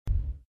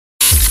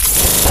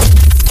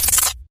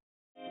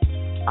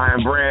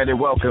I'm Brandon.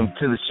 Welcome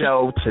to the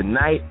show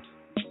tonight.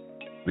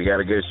 We got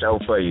a good show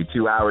for you.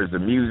 2 hours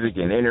of music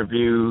and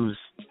interviews,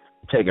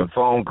 taking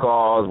phone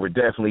calls. We're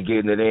definitely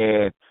getting it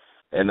in.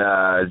 And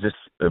it's just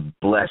a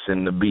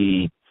blessing to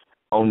be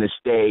on the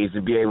stage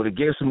and be able to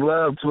give some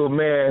love to a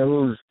man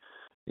who's,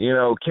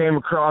 came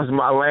across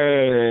my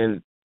lane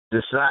and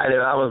decided,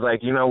 I was like,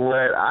 you know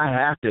what, I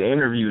have to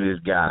interview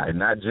this guy,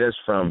 not just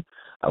from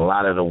a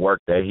lot of the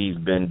work that he's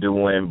been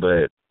doing,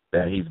 but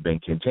that he's been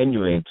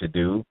continuing to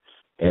do.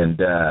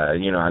 And,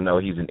 I know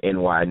he's an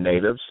NY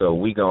native, so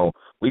we gonna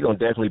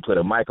definitely put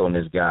a mic on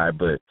this guy.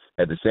 But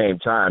at the same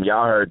time,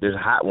 y'all heard this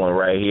hot one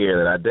right here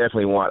that I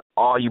definitely want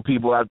all you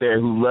people out there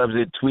who loves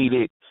it, tweet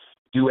it,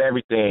 do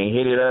everything.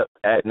 Hit it up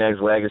at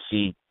Next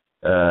Legacy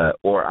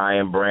or I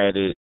Am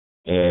Branded,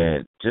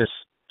 and just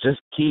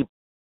keep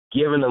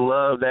giving the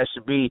love. That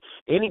should be,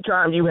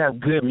 anytime you have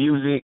good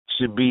music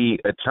should be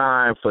a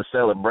time for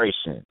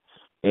celebration.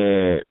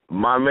 And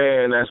my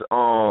man that's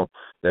on,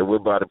 that we're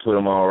about to put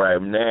him on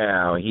right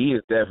now, he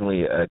is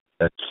definitely a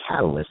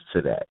catalyst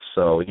to that.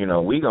 So,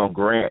 we're going to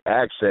grant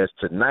access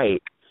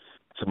tonight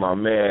to my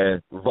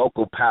man,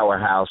 vocal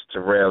powerhouse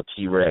Terrell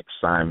T-Rex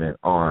Simon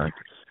on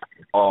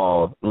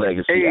All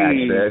Legacy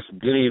Access.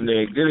 Good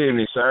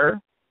evening,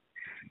 sir.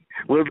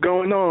 What's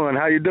going on?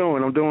 How you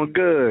doing? I'm doing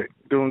good.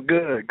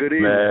 Good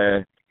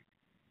evening.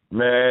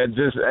 Man,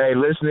 just,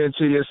 listening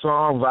to your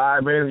song,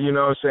 vibing, you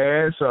know what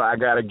I'm saying? So I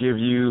got to give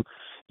you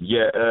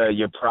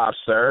your props,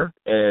 sir.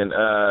 And,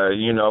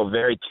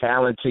 very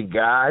talented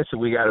guy, so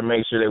we got to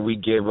make sure that we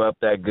give up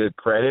that good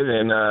credit.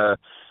 And,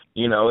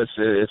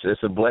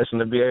 it's a blessing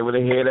to be able to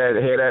hear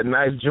that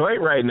nice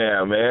joint right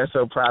now, man.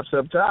 So props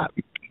up top.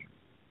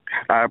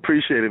 I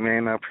appreciate it,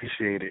 man. I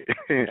appreciate it.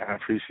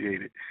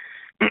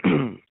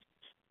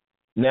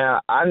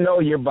 Now, I know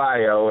your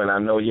bio and I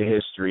know your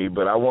history,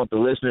 but I want the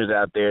listeners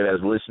out there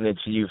that's listening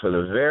to you for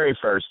the very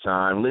first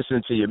time,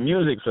 listening to your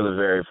music for the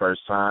very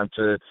first time,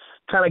 to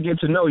kind of get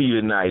to know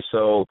you tonight.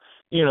 So,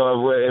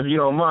 if you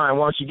don't mind,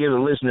 why don't you give the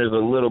listeners a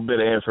little bit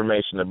of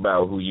information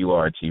about who you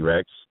are,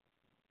 T-Rex?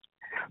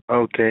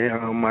 Okay.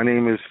 My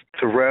name is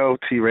Terrell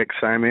T-Rex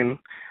Simon.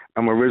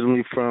 I'm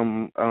originally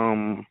from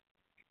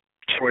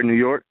Detroit, New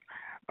York.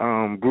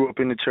 Grew up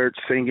in the church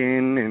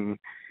singing, and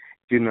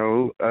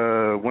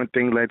one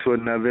thing led to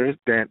another.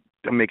 That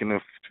I'm making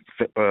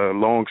a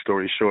long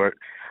story short.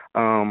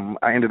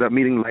 I ended up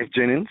meeting Life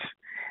Jennings,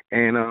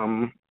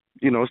 and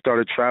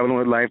started traveling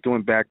with Life,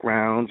 doing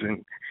backgrounds,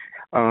 and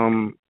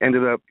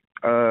ended up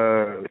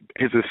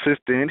his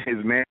assistant,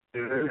 his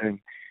manager, and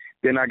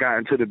then I got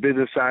into the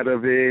business side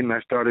of it, and I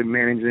started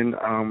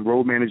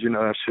road managing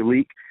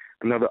Shalik,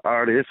 another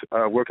artist,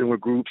 working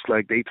with groups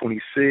like Day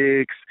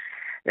 26,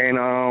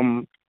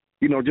 and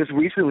just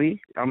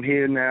recently, I'm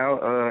here now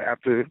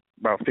after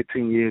about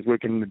 15 years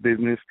working in the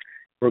business,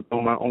 working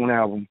on my own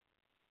album.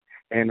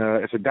 And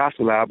it's a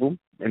gospel album,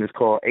 and it's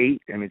called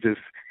 8, and it just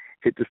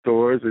hit the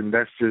stores, and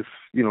that's just,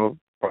 a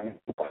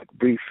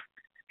brief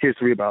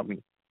history about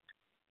me.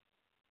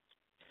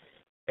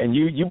 And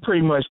you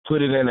pretty much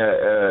put it in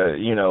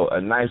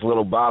a nice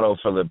little bottle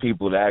for the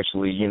people to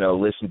actually,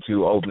 listen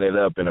to, open it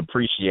up, and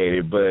appreciate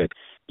it. But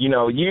you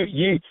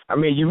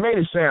made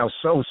it sound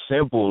so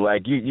simple.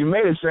 Like you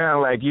made it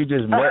sound like you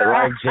just met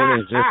Life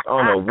Jennings just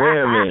on a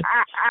whim,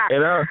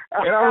 and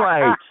I'm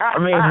like,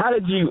 how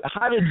did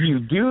you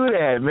do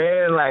that,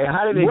 man? Like,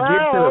 how did it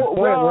get to the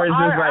point where it's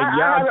just like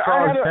y'all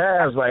cross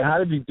paths? Like, how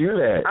did you do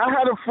that? I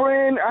had a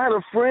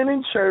friend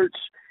in church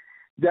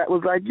that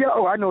was like,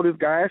 yo, I know this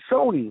guy at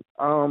Sony,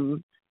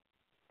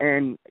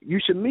 and you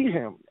should meet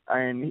him.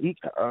 And he,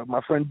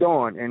 my friend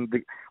Dawn, and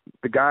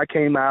the guy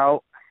came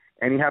out,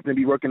 and he happened to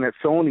be working at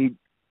Sony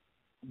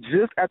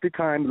just at the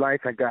time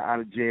Life had got out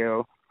of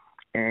jail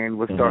and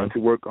was starting to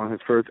work on his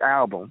first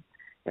album.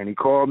 And he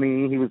called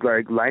me. He was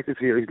like, Life is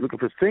here. He's looking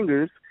for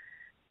singers.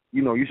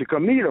 You should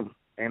come meet him.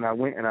 And I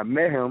went and I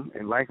met him,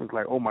 and Life was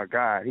like, oh, my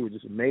God. He was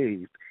just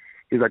amazed.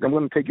 He's like, I'm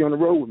going to take you on the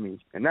road with me.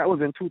 And that was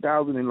in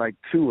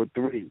 2002 or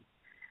 3.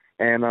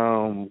 And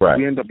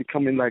we ended up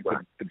becoming like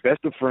the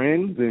best of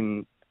friends.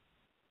 And,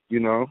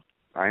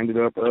 I ended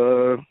up,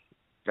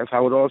 that's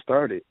how it all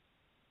started.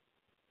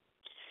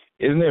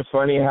 Isn't it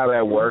funny how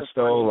that works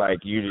though? Like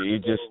you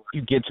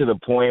get to the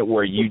point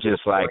where you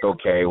just like,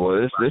 okay, well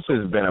this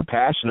has been a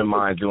passion of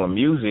mine doing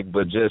music,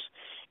 but just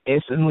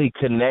instantly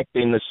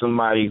connecting to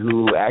somebody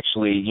who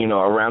actually,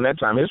 around that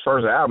time, his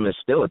first album is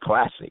still a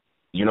classic.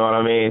 You know what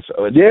I mean?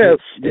 So it's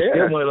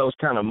still one of those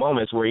kind of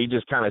moments where you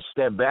just kind of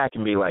step back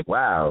and be like,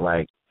 wow,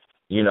 like,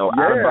 out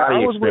of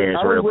body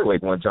experience real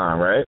quick one time,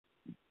 right?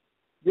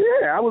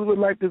 Yeah, I was with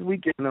Life this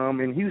weekend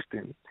in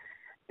Houston.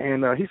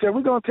 And he said,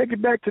 we're going to take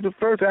it back to the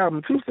first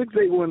album,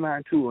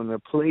 268192, and the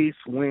place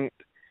went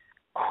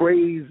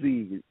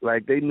crazy.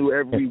 Like, they knew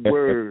every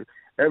word,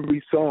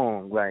 every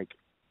song. Like,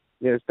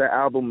 yes, that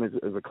album is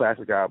a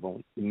classic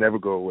album. It'll never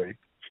go away.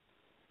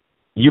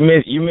 You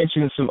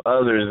mentioned some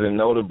others, and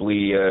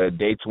notably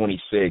Day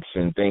 26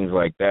 and things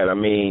like that. I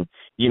mean,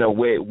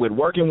 with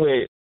working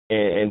with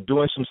and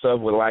doing some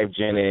stuff with Life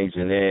Jennings,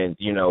 and then,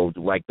 you know,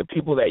 like the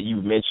people that you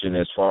mentioned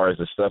as far as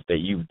the stuff that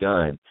you've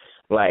done,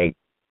 like,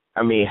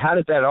 I mean, how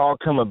did that all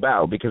come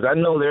about? Because I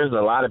know there's a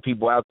lot of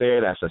people out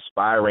there that's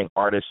aspiring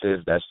artists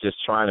that's just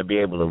trying to be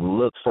able to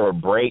look for a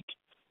break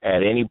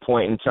at any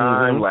point in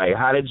time. Mm-hmm. Like,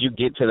 how did you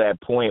get to that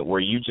point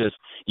where you just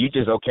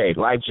okay,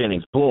 Life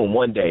Jennings, boom,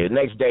 one day, the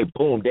next day,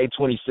 boom, day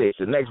 26,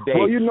 the next day,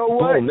 well, you know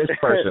what? boom, this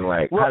person,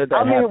 like, well, how did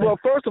that happen? Well,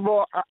 first of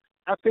all,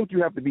 I think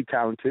you have to be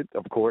talented,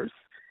 of course.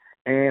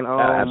 And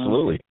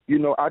absolutely. You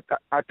know,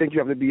 I think you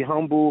have to be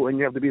humble, and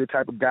you have to be the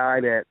type of guy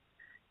that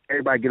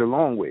everybody get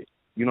along with.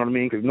 You know what I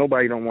mean? Because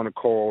nobody don't want to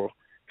call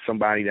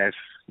somebody that's,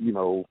 you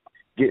know,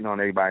 getting on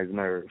everybody's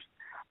nerves.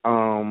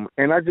 And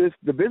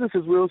the business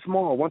is real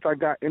small. Once I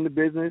got in the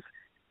business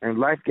and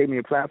Life gave me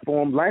a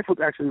platform, Life was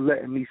actually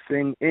letting me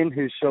sing in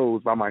his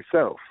shows by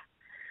myself.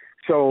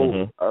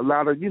 So a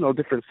lot of, you know,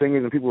 different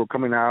singers and people were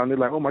coming out, and they're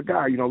like, oh, my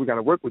God, you know, we got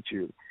to work with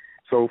you.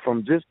 So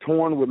from just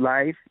touring with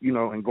Life, you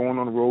know, and going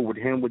on the road with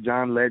him, with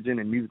John Legend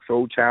and Music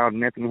Soul Child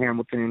and Anthony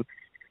Hamilton,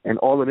 and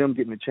all of them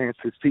getting a chance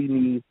to see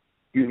me,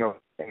 you know,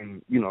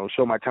 and, you know,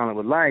 show my talent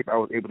with Life, I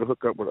was able to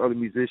hook up with other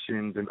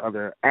musicians and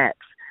other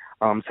acts,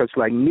 such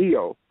like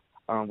Neo,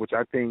 which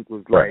I think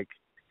was like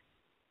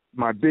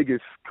my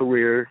biggest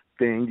career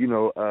thing, you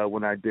know,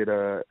 when I did,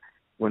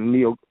 when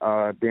Neo,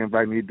 they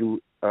invited me to do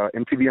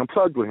MTV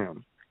Unplugged with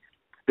him.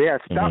 They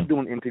had stopped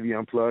doing MTV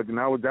Unplugged, and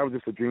that was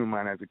just a dream of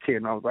mine as a kid.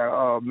 And I was like,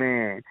 oh,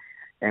 man.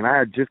 And I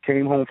had just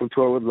came home from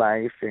tour with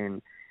Life,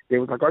 and they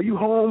was like, are you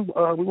home?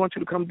 We want you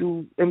to come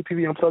do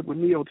MTV Unplugged with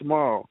Neo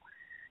tomorrow.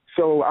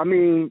 So, I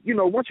mean, you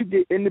know, once you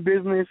get in the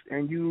business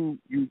and you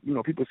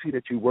know, people see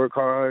that you work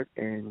hard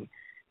and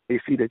they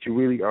see that you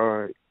really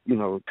are, you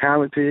know,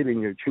 talented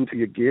and you're true to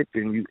your gift,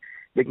 and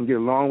they can get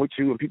along with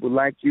you and people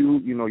like you,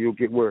 you know, you'll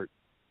get work.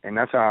 And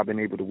that's how I've been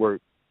able to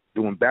work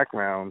doing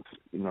backgrounds,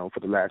 you know,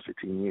 for the last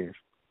 15 years.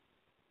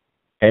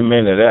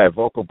 Amen to that.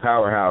 Vocal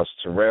powerhouse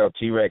Terrell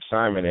T-Rex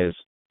Simon is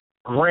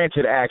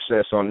granted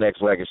access on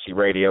Next Legacy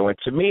Radio. And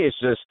to me, it's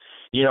just,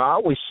 you know, I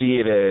always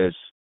see it as,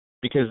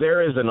 because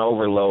there is an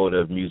overload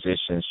of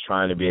musicians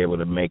trying to be able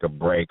to make a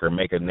break or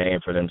make a name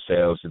for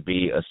themselves, to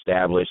be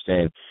established.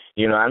 And,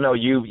 you know, I know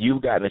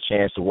you've gotten a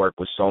chance to work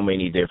with so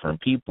many different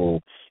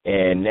people,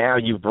 and now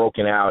you've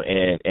broken out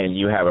and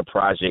you have a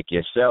project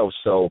yourself.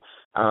 So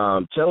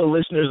tell the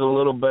listeners a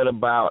little bit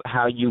about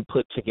how you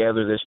put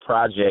together this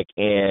project.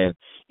 And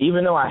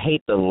even though I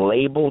hate the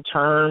label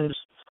terms,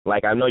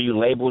 like I know you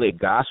labeled it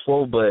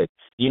gospel, but,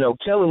 you know,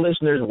 tell the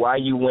listeners why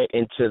you went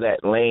into that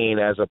lane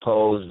as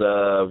opposed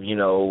to, you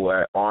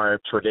know,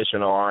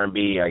 traditional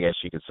R&B, I guess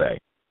you could say.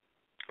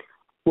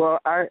 Well,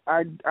 I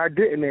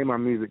didn't name my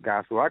music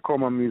gospel. I call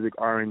my music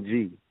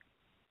R&G,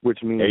 which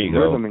means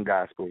rhythm and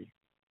gospel.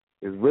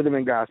 It's rhythm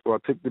and gospel.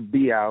 I took the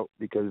B out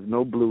because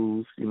no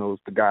blues. You know,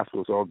 it's the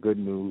gospel. It's all good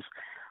news.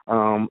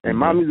 And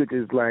my music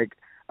is like,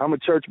 I'm a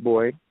church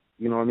boy,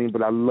 you know what I mean,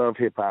 but I love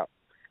hip-hop.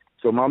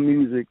 So my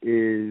music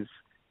is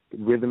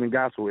rhythm and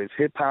gospel. It's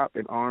hip-hop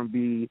and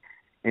R&B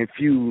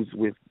infused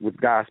with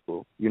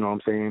gospel. You know what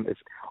I'm saying? It's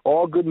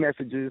all good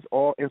messages,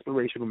 all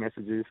inspirational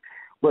messages,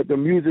 but the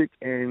music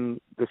and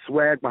the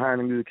swag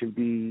behind the music can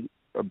be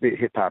a bit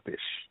hip-hop-ish.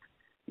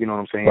 You know what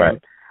I'm saying?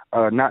 Right.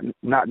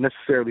 Not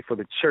necessarily for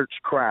the church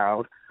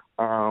crowd,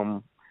 but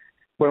I'm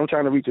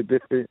trying to reach a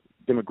different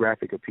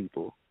demographic of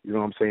people. You know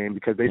what I'm saying?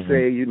 Because they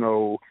say, you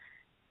know,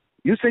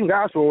 you sing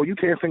gospel, or you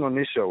can't sing on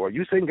this show, or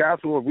you sing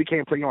gospel, or we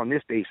can't play on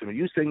this station, or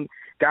you sing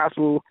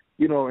gospel,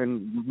 you know,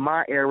 in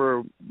my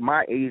era,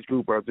 my age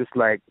group are just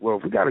like, well,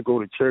 if we got to go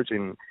to church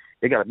and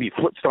they got to be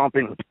foot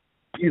stomping,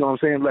 you know what I'm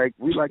saying? Like,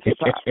 we like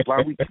hip-hop.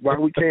 Why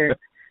we can't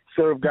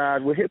serve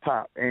God with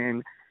hip-hop?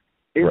 And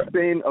it's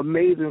been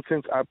amazing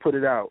since I put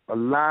it out. A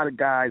lot of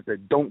guys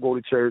that don't go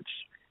to church,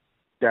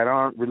 that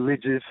aren't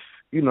religious,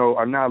 you know,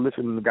 are now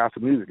listening to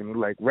gospel music. And they're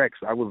like, Rex,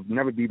 I would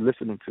never be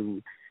listening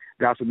to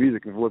gospel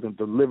music if it wasn't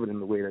delivered in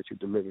the way that you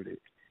delivered it.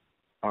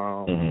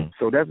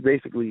 So that's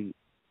basically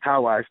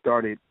how I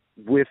started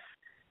with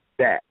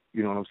that.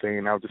 You know what I'm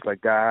saying? I was just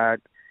like,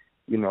 God,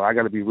 you know, I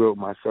got to be real with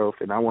myself,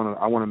 and I want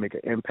to make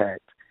an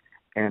impact.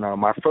 And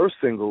my first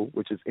single,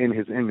 which is In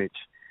His Image,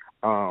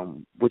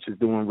 which is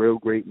doing real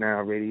great now,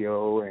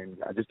 radio, and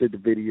I just did the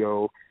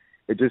video.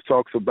 It just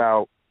talks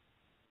about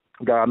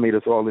God made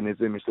us all in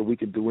His image so we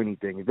can do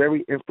anything.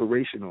 Very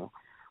inspirational.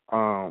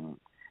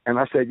 And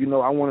I said, you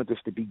know, I wanted this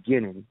the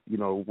beginning, you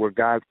know, where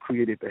God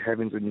created the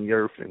heavens and the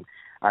earth. And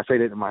I say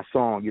that in my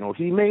song, you know,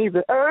 He made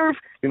the earth.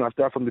 You know, I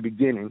start from the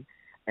beginning.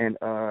 And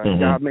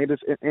God made us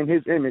in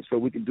His image so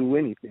we can do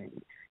anything.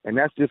 And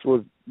that just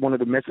was one of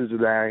the messages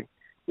that I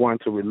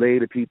wanted to relay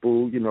to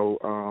people, you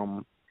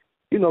know,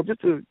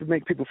 just to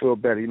make people feel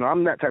better. You know,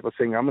 I'm that type of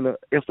singer. I'm an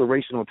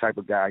inspirational type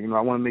of guy. You know,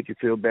 I want to make you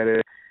feel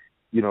better,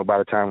 you know, by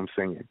the time I'm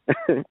singing.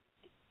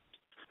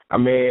 I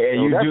mean,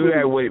 and you do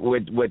that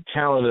with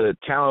talent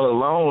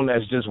alone.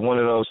 That's just one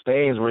of those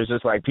things where it's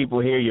just like people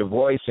hear your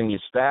voice and your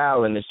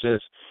style, and it's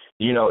just,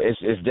 you know, it's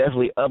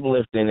definitely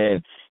uplifting.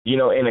 And, you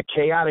know, in a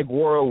chaotic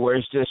world where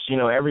it's just, you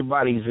know,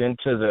 everybody's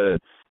into the,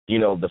 you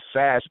know, the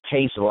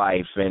fast-paced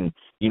life, and,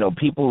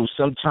 people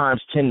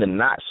sometimes tend to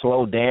not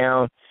slow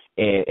down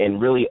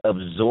and really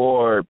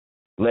absorb,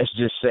 let's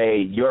just say,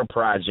 your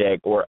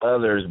project or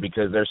others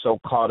because they're so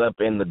caught up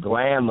in the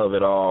glam of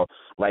it all.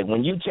 Like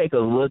when you take a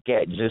look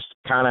at just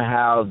kind of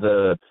how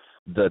the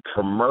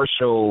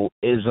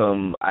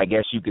commercialism, I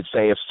guess you could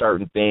say, of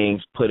certain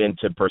things put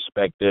into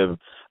perspective,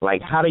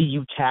 like how do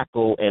you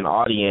tackle an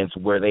audience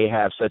where they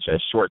have such a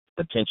short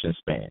attention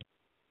span?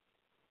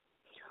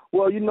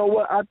 Well, you know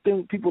what? I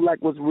think people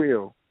like what's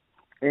real.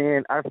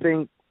 And I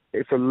think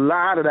it's a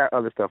lot of that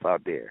other stuff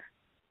out there.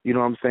 You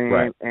know what I'm saying?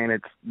 Right. And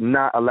it's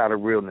not a lot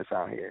of realness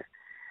out here.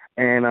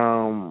 And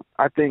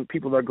I think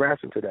people are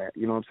grasping to that.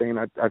 You know what I'm saying?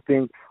 I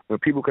think when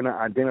people can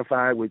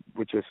identify with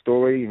your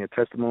story and your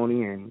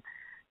testimony and,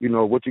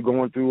 what you're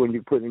going through and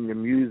you put in your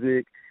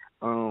music,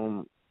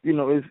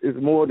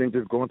 it's more than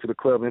just going to the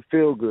club and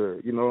feel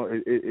good.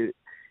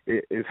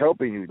 It's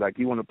helping you. Like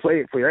you want to play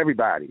it for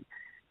everybody,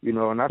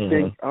 and I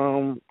think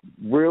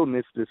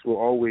realness just will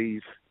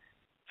always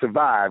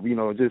survive.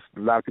 Just a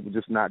lot of people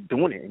just not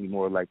doing it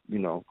anymore like,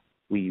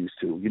 we used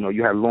to.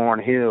 You had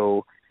Lauryn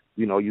Hill,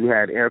 you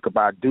had Erykah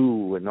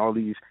Badu and all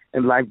these,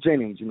 and Life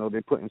Jennings,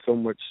 they put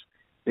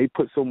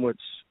so much,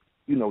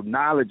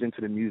 knowledge into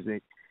the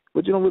music,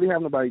 but you don't really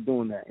have nobody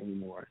doing that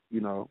anymore,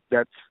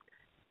 that's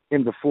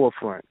in the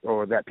forefront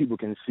or that people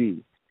can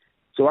see.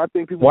 So I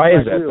think people. Why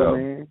is that, real, though?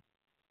 Man.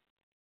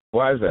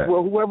 Why is that?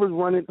 Well, whoever's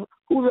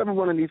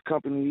running these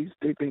companies,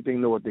 they think they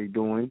know what they're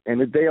doing,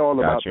 and they all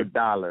about the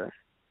dollar.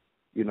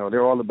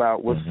 They're all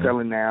about what's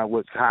selling now,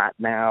 what's hot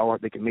now, or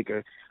they can make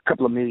a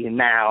couple of million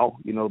now.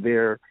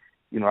 They're,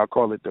 I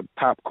call it the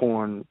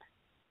popcorn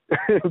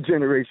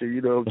generation,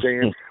 you know what I'm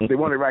saying? They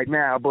want it right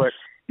now. But,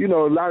 a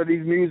lot of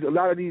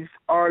these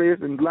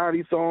artists and a lot of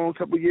these songs, a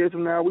couple of years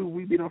from now,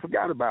 we don't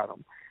forgot about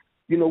them.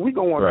 We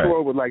go on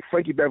tour with like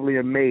Frankie Beverly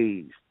and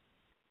Maze.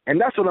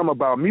 And that's what I'm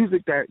about.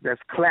 Music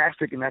that's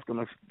classic and that's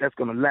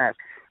gonna last.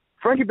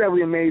 Frankie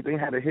Beverly and Maze ain't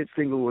had a hit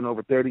single in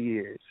over 30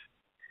 years.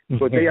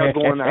 But they are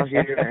going out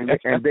here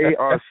and they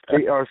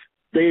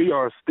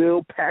are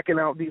still packing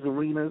out these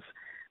arenas.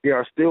 They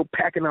are still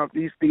packing out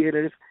these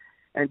theaters.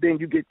 And then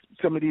you get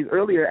some of these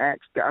earlier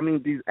acts.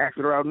 These acts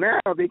that are out now,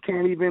 they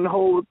can't even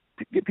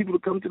get people to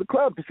come to the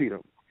club to see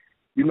them.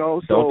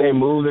 So don't they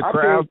move the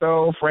crowd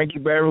though? Frankie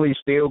Beverly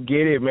still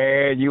get it,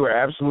 man. You are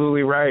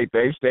absolutely right.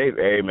 They stay,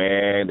 hey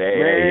man,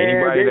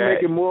 anybody they're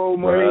making more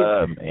money.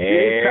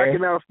 They're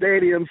packing out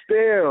stadiums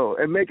still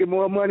and making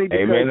more money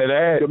because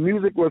the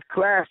music was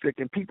classic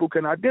and people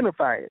can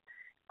identify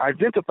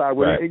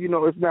with it. And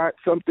it's not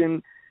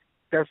something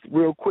that's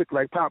real quick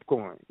like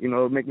popcorn.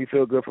 It make me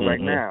feel good for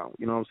right now.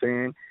 You know what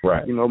I'm saying?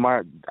 Right.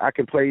 I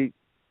can play.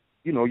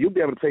 You'll be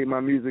able to play my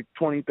music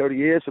 20, 30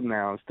 years from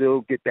now and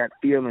still get that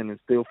feeling and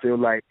still feel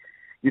like,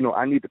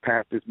 I need to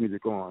pass this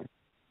music on.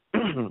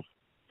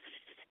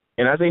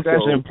 And I think that's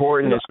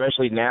important,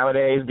 especially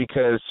nowadays,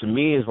 because to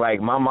me it's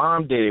like my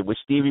mom did it with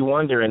Stevie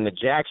Wonder and the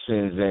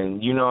Jacksons,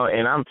 and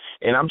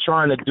and I'm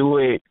trying to do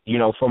it,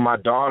 for my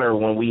daughter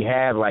when we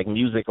have like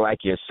music like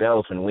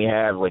yourself and we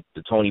have like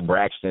the Tony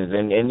Braxtons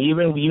and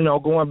even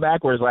going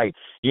backwards, like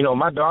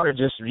my daughter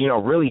just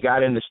really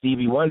got into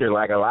Stevie Wonder,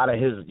 like a lot of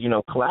his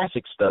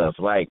classic stuff,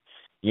 like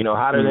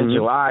Hotter Than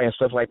July and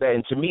stuff like that.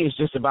 And to me it's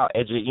just about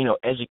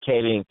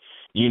educating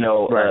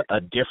a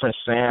different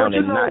sound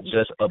and not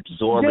just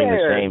absorbing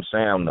the same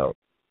sound, though.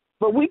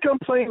 But we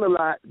complain a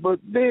lot, but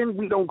then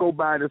we don't go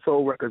buy the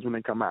soul records when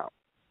they come out.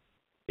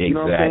 Exactly. You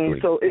know what I'm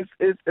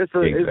saying? So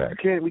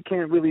we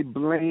can't really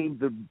blame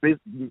the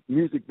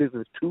music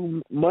business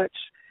too much,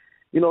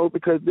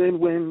 because then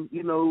when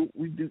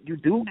you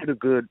do get a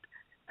good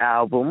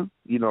album,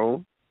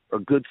 a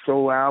good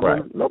soul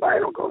album, nobody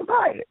don't go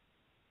buy it.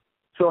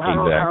 So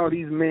how are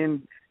these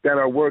men that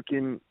are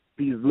working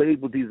these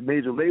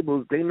major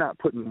labels, they not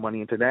putting money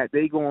into that.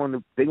 They want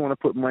to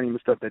put money in the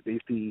stuff that they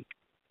see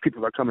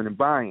people are coming and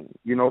buying.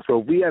 So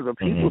if we as a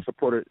people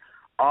supported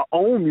our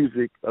own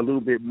music a little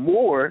bit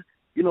more,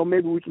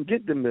 maybe we can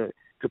get them to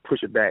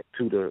push it back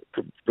to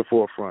the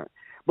forefront.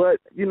 But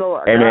hey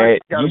man,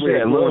 you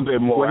said a little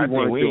bit more. I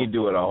think we need to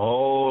do it a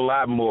whole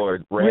lot more,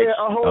 Rex. Yeah,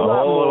 a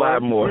whole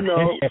lot more.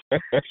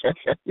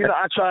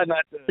 I try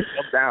not to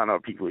jump down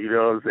on people. You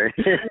know what I'm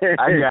saying?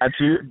 I got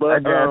you. But, I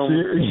got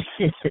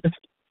you.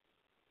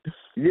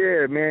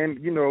 Yeah, man,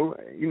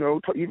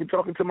 even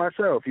talking to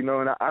myself, and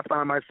I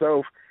find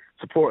myself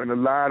supporting a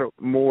lot of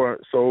more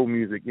soul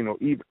music, even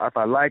if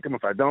I like them,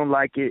 if I don't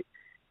like it,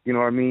 you know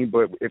what I mean?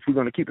 But if we're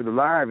going to keep it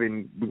alive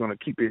and we're going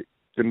to keep it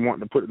and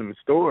wanting to put it in the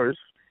stores,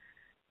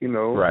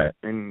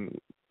 and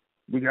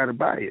we got to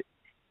buy it.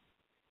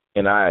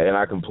 And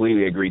I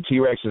completely agree.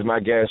 T-Rex is my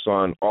guest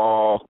on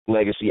All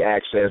Legacy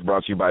Access,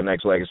 brought to you by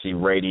Next Legacy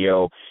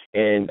Radio.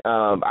 And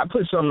I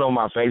put something on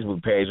my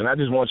Facebook page, and I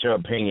just want your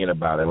opinion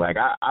about it. Like,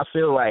 I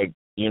feel like,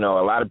 a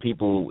lot of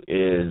people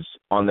is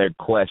on their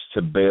quest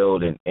to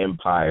build an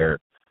empire,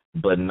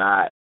 but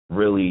not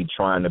really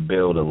trying to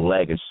build a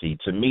legacy.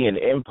 To me, an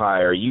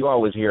empire, you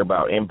always hear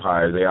about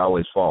empires, they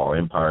always fall.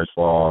 Empires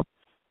fall,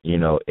 et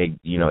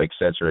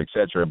cetera, et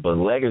cetera. But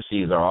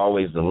legacies are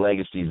always the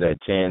legacies that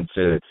tend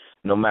to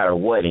no matter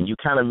what. And you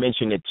kind of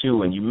mentioned it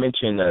too, and you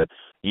mentioned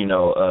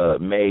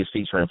Maze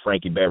featuring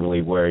Frankie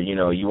Beverly, where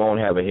you won't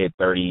have a hit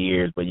 30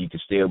 years, but you can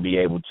still be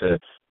able to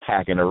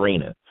pack an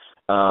arena.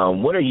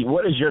 What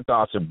is your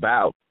thoughts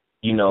about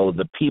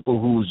the people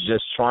who's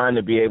just trying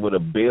to be able to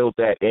build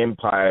that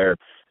empire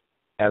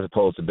as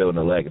opposed to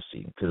building a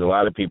legacy? Because a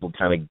lot of people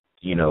kind of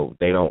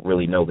they don't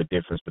really know the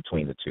difference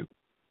between the two.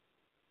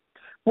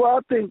 Well, I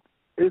think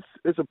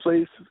it's a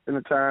place and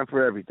a time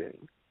for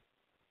everything.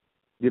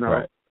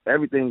 Right.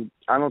 Everything.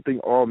 I don't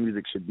think all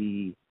music should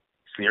be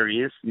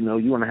serious. You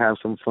want to have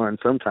some fun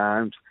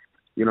sometimes.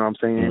 You know what I'm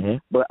saying? Mm-hmm.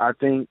 But I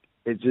think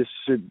it just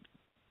should.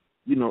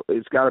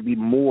 It's got to be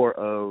more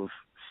of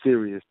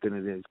serious than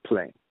it is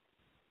play.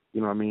 You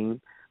know what I mean?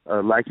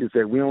 Like you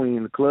said, we only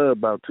in the club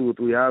about 2 or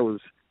 3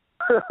 hours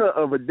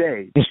of a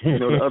day.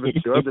 The other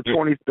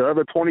 20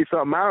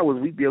 something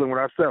hours we dealing with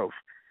ourselves.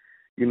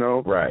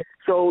 Right.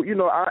 So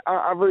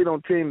I really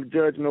don't tend to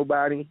judge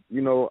nobody.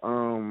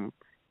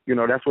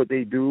 That's what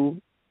they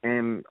do,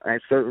 and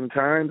at certain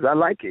times I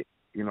like it.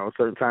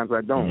 Certain times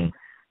I don't. Mm-hmm.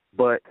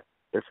 But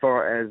as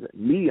far as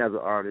me as an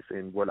artist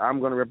and what I'm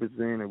going to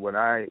represent and what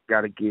I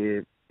got to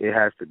give, it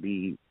has to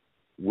be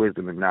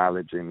wisdom and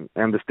knowledge and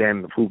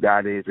understanding of who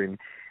God is and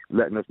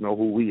letting us know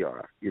who we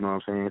are. You know what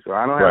I'm saying? So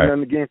I don't have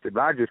nothing against it,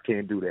 but I just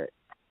can't do that.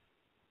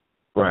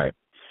 Right.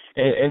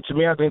 And to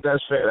me, I think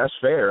that's fair. That's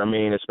fair. I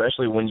mean,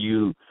 especially when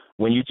you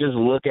just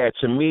look at,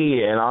 to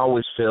me, and I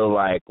always feel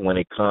like when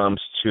it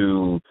comes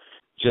to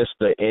just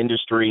the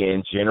industry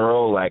in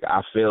general, like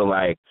I feel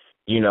like,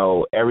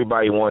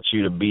 everybody wants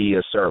you to be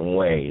a certain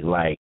way.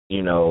 Like,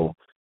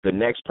 the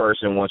next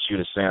person wants you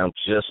to sound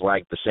just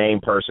like the same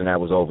person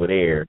that was over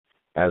there,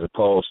 as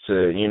opposed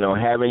to,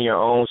 having your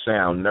own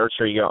sound,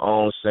 nurture your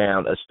own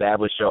sound,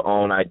 establish your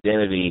own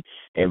identity,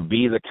 and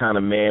be the kind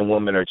of man,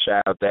 woman, or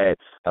child that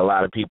a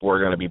lot of people are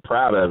going to be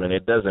proud of. And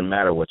it doesn't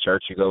matter what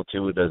church you go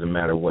to. It doesn't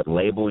matter what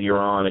label you're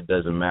on. It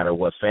doesn't matter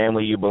what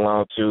family you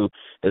belong to.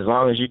 As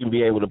long as you can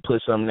be able to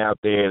put something out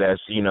there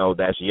that's,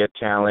 that's your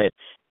talent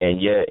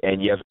and your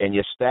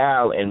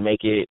style, and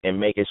make it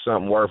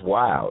something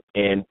worthwhile,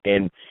 and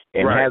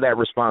right. have that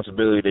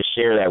responsibility to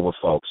share that with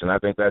folks. And I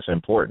think that's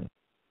important.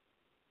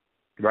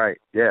 Right.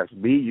 Yes.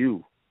 Be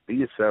you. Be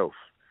yourself.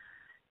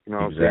 You know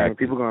what I'm saying?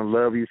 People are gonna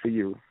love you for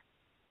you.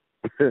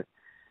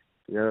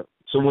 Yeah.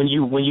 So when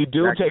you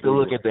do take a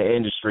look at the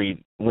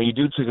industry,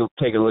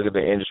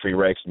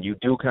 Rex, and you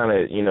do kind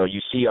of,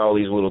 you see all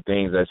these little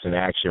things that's in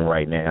action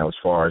right now, as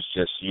far as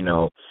just,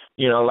 a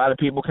lot of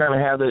people kind of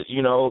have I'm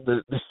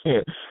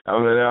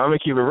gonna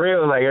keep it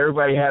real, like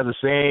everybody has the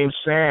same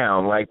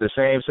sound.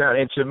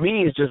 And to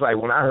me, it's just like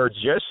when I heard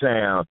your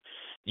sound,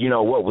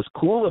 what was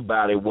cool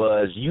about it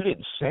was you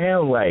don't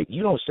sound like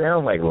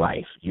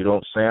Life. You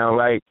don't sound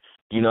like,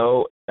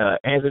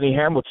 Anthony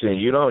Hamilton.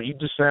 You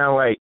just sound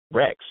like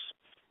Rex.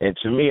 And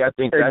to me, I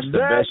think that's the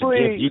best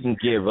gift you can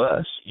give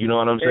us. You know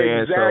what I'm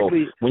saying?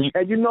 Exactly. So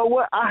and you know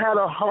what? I had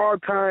a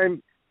hard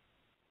time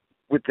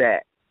with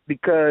that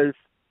because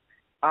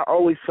I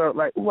always felt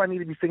like, I need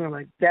to be singing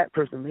like that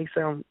person. They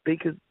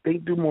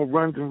do more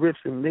runs and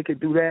riffs and they could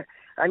do that.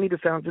 I need to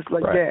sound just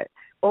like that.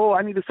 Oh,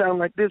 I need to sound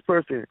like this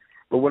person.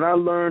 But when I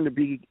learned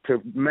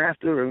to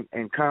master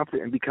and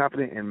confident and be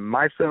confident in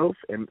myself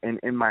and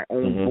in my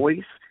own voice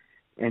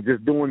and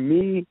just doing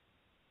me,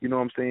 you know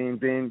what I'm saying,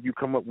 then you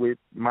come up with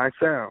my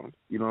sound,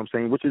 you know what I'm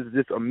saying, which is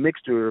just a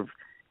mixture of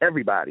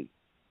everybody,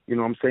 you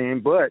know what I'm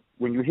saying. But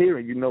when you hear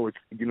it,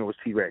 it's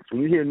T-Rex.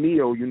 When you hear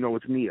Neo,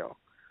 it's Neo.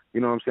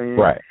 You know what I'm saying?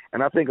 Right.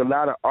 And I think a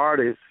lot of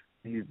artists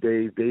these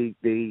days,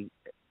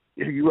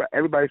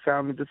 everybody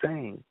sounding the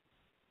same.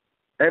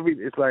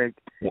 It's like,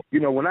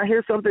 when I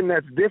hear something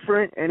that's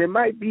different and it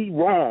might be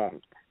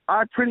wrong,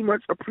 I pretty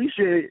much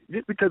appreciate it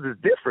just because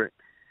it's different.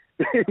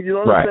 You know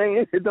what I'm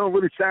saying? It don't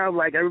really sound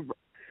like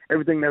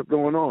everything that's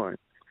going on.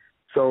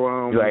 So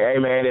you're like, hey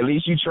man, at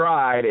least you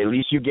tried. At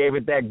least you gave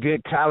it that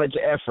good college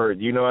effort.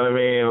 You know what I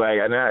mean? Like,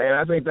 and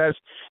I think that's,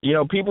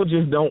 people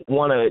just don't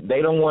want to.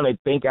 They don't want to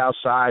think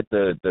outside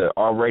the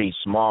already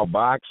small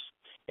box.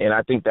 And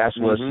I think that's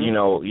what's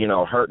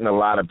hurting a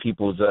lot of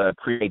people's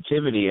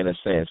creativity in a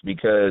sense,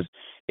 because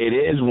it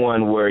is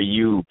one where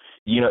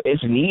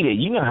it's needed.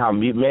 You know how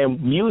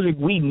music,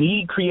 we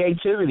need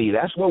creativity.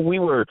 That's what we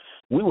were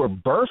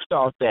birthed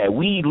off that.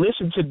 We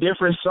listened to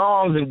different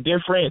songs and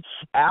different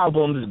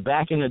albums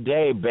back in the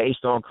day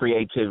based on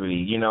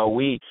creativity.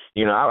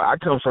 I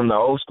come from the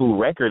old school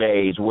record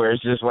age where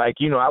it's just like,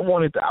 I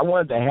wanted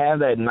to have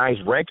that nice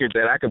record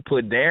that I could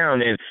put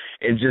down and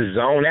just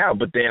zone out.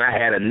 But then I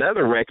had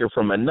another record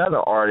from another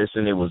artist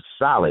and it was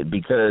solid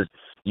because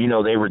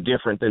they were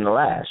different than the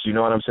last. You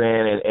know what I'm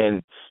saying?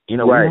 And we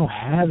don't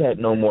have that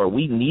no more.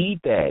 We need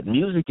that.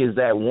 Music is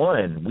that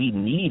one. We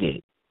need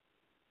it.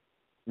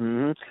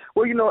 Mm-hmm.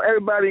 Well,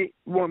 everybody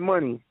want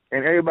money,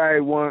 and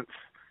everybody wants,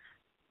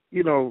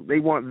 they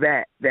want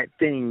that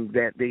thing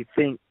that they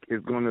think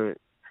is going to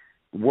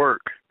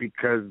work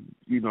because,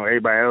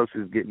 everybody else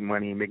is getting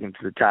money and making it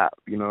to the top,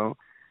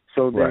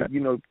 So then,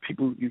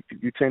 people,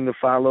 you tend to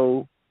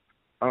follow,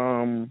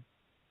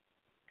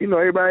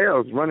 everybody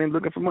else running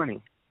looking for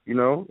money.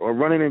 or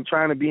running and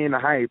trying to be in the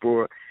hype,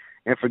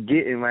 and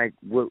forgetting like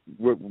what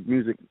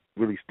music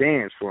really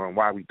stands for and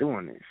why we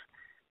doing this.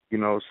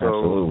 So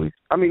Absolutely.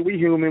 I mean, we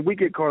human, we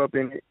get caught up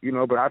in it,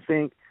 but I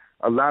think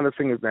a lot of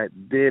singers that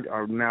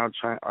are now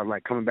are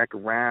like coming back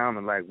around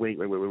and like wait.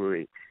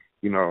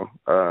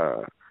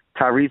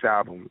 Tyrese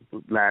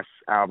last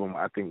album,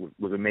 I think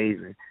was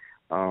amazing.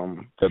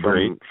 From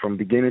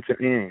beginning to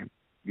end,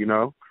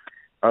 and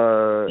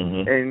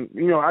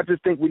I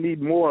just think we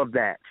need more of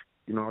that.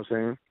 You know what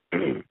I'm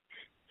saying?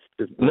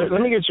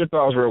 Let me get your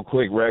thoughts real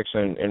quick, Rex,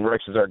 and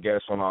Rex is our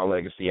guest on All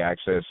Legacy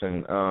Access,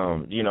 and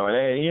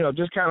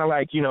just kind of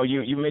like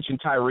you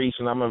mentioned Tyrese,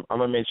 and I'm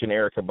gonna mention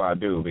Erykah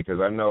Badu because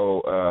I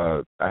know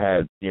I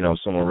had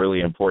someone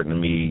really important to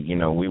me.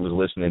 We was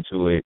listening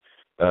to it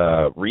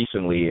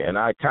recently, and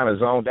I kind of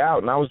zoned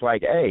out, and I was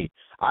like, hey,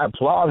 I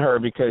applaud her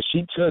because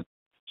she took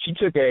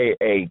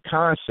a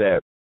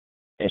concept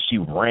and she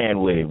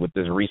ran with it with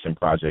this recent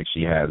project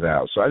she has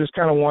out. So I just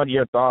kind of wanted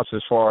your thoughts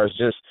as far as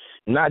just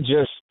not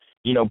just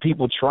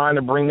people trying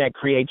to bring that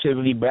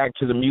creativity back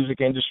to the music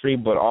industry,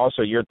 but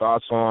also your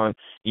thoughts on,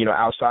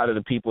 outside of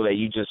the people that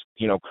you just,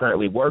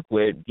 currently work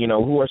with,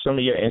 who are some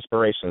of your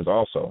inspirations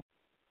also?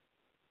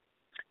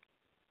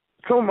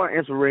 Some of my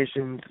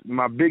inspirations,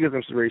 my biggest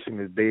inspiration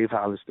is Dave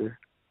Hollister.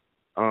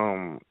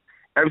 Ever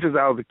since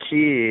I was a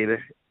kid,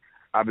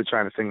 I've been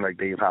trying to sing like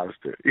Dave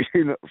Hollister,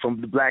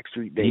 from the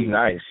Blackstreet days. He's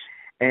nice.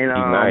 And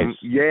He's nice.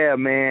 Yeah,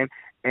 man.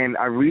 And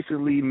I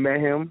recently met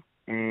him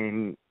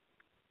and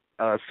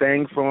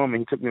sang for him,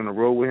 and he took me on the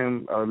road with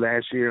him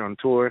last year on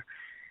tour,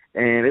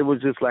 and it was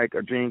just like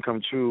a dream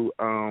come true.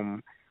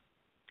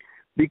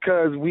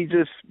 Because we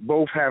just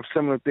both have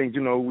similar things,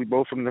 we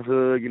both from the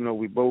hood,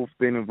 we both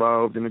been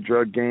involved in the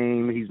drug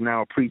game. He's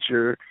now a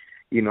preacher,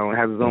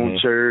 has his own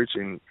church,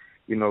 and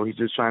he's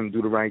just trying to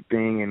do the right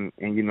thing, and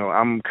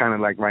I'm kind of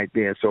like right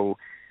there. So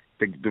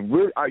the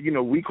real,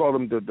 we call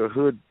him the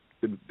hood.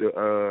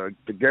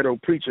 The ghetto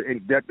preacher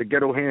and the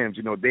ghetto hymns,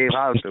 Dave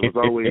Hollister was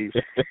always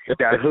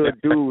that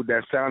hood dude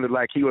that sounded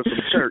like he was from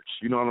church,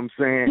 you know what I'm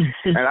saying?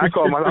 And I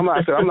call I'm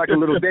like a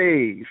little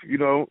Dave,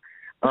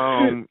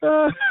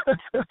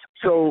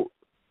 So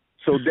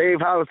Dave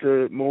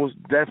Hollister,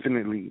 most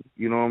definitely,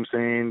 you know what I'm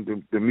saying?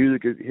 The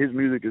music his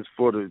music is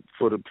for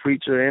the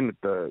preacher and the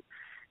thug,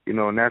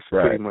 and that's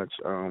pretty much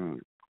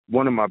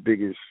one of my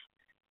biggest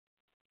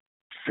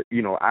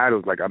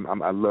idols. Like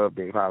I love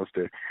Dave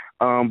Hollister.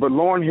 But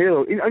Lauryn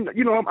Hill,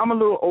 I'm a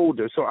little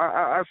older, so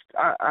I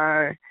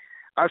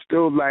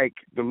still like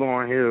the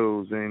Lauryn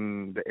Hills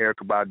and the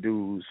Erykah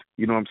Badus.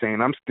 You know what I'm saying?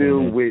 I'm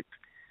still with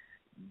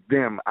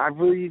them. I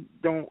really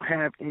don't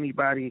have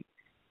anybody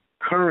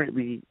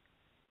currently,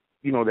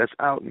 that's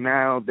out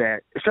now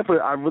that, except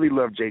for I really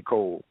love J.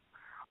 Cole.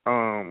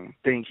 I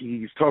think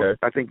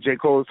J.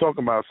 Cole is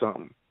talking about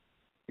something,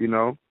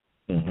 and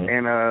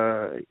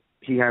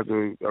he has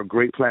a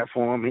great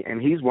platform,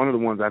 and he's one of the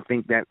ones I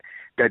think that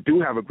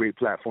do have a great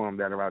platform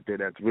that are out there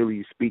that's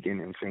really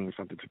speaking and saying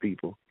something to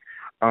people.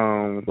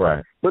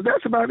 But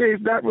that's about it.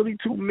 It's not really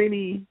too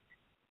many,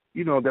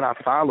 that I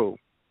follow,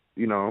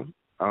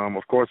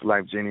 of course,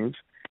 Life Jennings.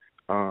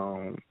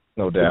 No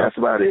doubt. That's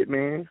about it,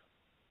 man.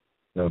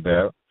 No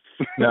doubt.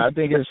 No, I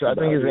think it's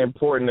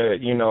important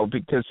to,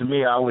 because to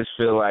me, I always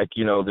feel like,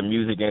 the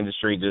music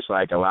industry, just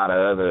like a lot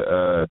of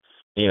other,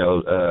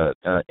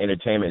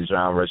 entertainment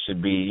genres,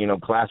 should be,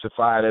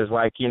 classified as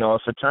like, a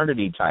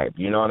fraternity type.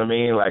 You know what I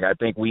mean? Like, I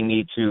think we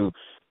need to,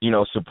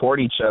 support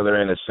each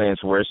other in a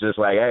sense where it's just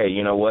like, hey,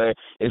 you know what?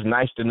 It's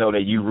nice to know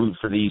that you root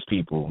for these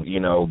people,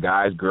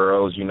 guys,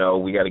 girls,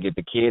 we got to get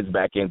the kids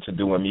back into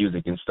doing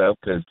music and stuff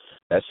because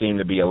that seemed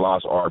to be a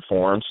lost art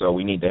form. So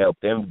we need to help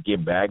them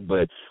get back.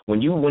 But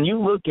when you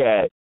look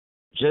at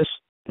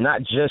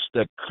not just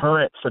the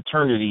current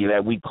fraternity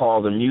that we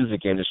call the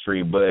music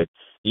industry, but,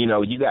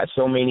 you got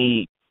so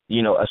many,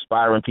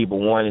 aspiring people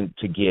wanting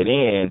to get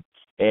in.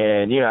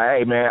 And,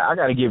 hey, man, I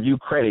got to give you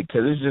credit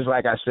because it's just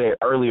like I said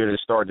earlier to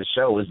start the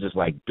show. It's just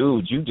like,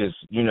 dude, you just,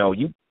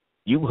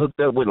 you hooked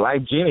up with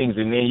Life Jennings,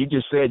 and then you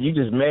just said you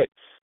just met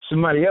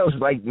somebody else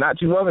like not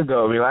too long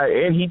ago. I mean, like,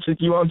 and he took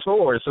you on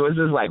tour. So it's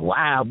just like,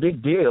 wow,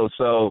 big deal.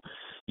 So,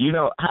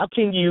 how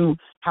can you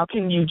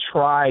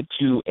try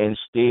to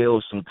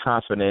instill some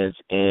confidence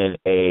in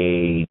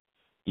a,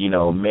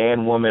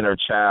 man, woman, or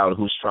child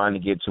who's trying to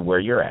get to where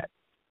you're at?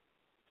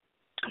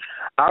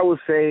 I would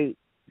say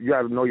you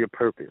got to know your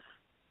purpose.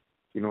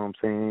 You know what I'm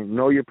saying?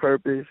 Know your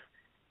purpose,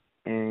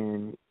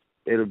 and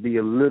it'll be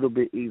a little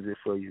bit easier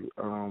for you.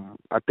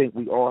 I think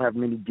we all have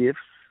many gifts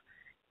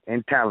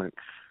and talents.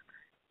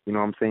 You know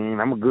what I'm saying?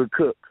 I'm a good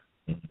cook.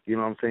 You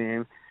know what I'm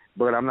saying?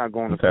 But I'm not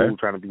going to school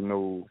trying to be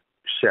no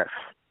chef.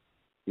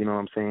 You know what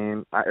I'm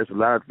saying? It's a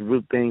lot of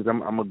real things.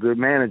 I'm a good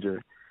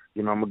manager.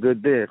 I'm a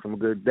good this. I'm a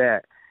good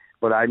that.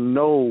 But I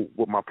know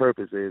what my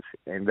purpose is,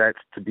 and that's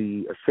to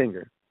be a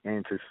singer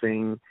and to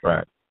sing.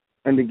 Right.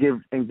 And to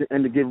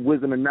give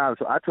wisdom and knowledge.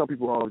 So I tell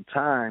people all the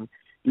time,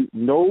 you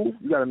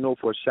got to know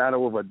for a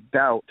shadow of a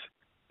doubt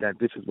that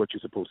this is what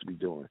you're supposed to be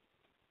doing.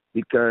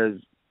 Because,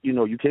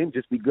 you can't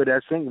just be good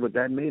at singing, but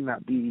that may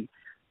not be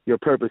your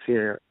purpose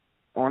here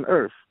on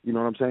earth. You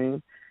know what I'm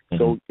saying? Mm-hmm.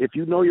 So if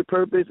you know your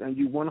purpose and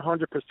you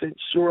 100%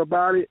 sure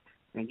about it,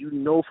 and you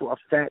know for a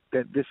fact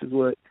that this is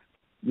what,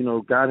 you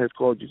know, God has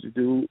called you to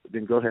do,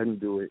 then go ahead and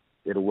do it.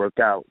 It'll work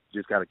out. You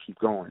just got to keep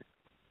going.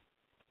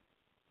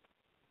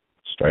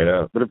 Straight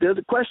up. But if there's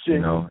a question,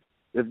 you know,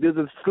 if there's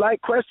a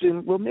slight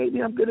question, well,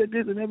 maybe I'm good at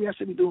this and maybe I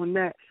should be doing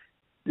that,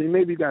 then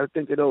maybe you got to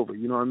think it over.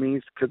 You know what I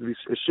mean? Because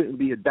it shouldn't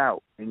be a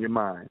doubt in your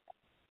mind.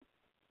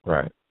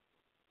 Right.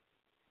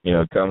 You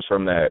know, it comes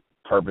from that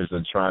purpose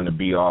of trying to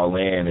be all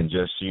in and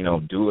just, you know,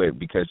 do it.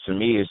 Because to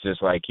me, it's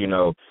just like, you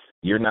know,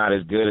 you're not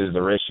as good as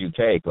the risk you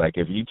take. Like,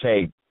 if you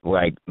take,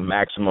 like,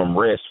 maximum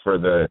risk for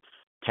the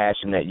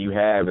passion that you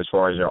have as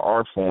far as your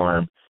art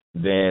form,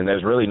 then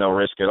there's really no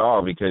risk at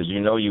all, because you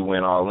know you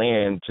went all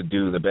in to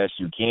do the best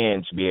you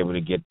can to be able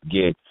to get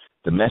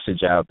the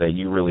message out that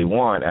you really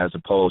want, as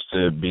opposed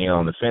to being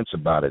on the fence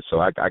about it. So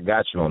I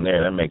got you on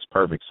there. That makes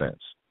perfect sense.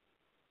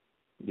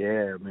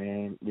 Yeah,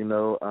 man. You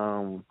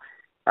know,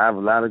 I have a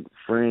lot of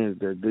friends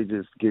that they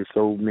just get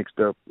so mixed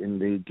up in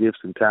their gifts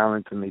and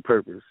talents and their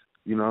purpose,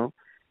 you know?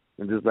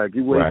 And just like,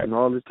 you wasting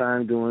all this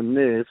time doing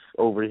this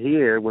over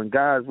here when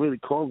God's really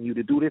calling you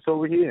to do this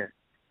over here.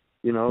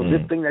 You know,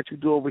 this thing that you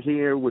do over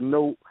here with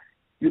no,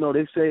 you know,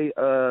 they say,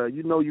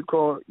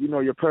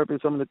 your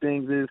purpose. Some of the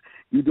things is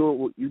you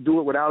do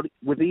it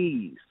with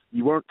ease.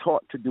 You weren't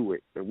taught to do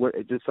it.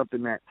 It's just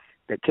something that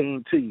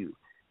came to you.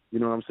 You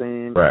know what I'm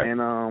saying? Right.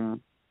 And,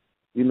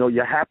 you know,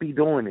 you're happy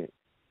doing it,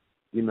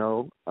 you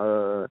know.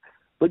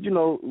 But, you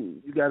know,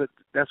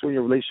 that's when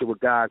your relationship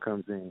with God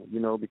comes in, you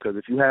know, because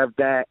if you have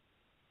that,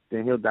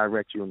 then he'll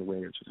direct you in the way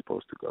that you're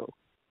supposed to go,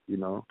 you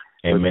know.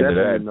 Amen to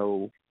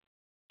that.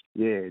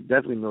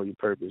 Definitely know your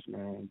purpose,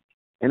 man.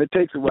 And it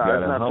takes a while. You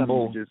it's not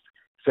humble. something you just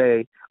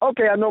say,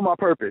 okay, I know my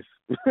purpose.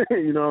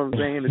 You know what I'm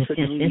saying? It took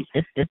me,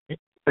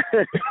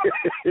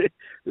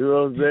 you know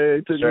what I'm saying?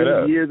 It took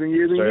me years and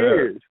years and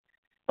years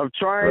of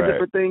trying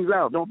different things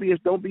out. Don't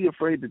be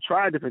afraid to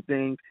try different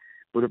things.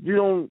 But if you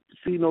don't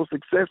see no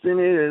success in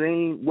it, it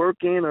ain't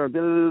working, or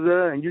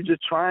and you're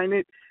just trying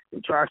it,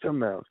 then try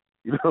something else.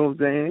 You know what I'm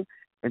saying?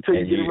 Until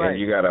you get it right. And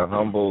you gotta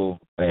humble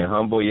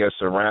your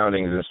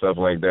surroundings and stuff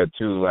like that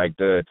too. Like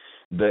the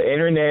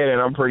internet,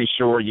 and I'm pretty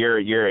sure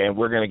you're and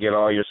we're gonna get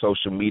all your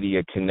social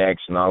media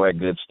connects and all that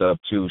good stuff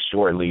too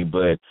shortly.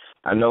 But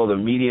I know the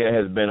media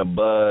has been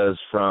abuzz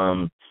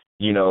from,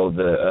 you know,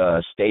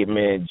 the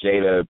statement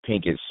Jada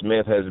Pinkett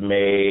Smith has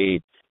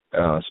made,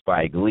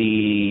 Spike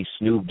Lee,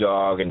 Snoop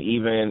Dogg, and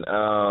even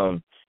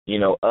you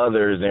know,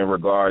 others in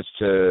regards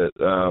to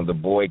the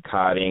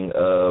boycotting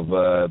of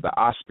the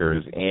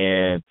Oscars.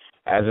 And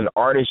as an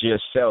artist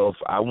yourself,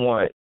 I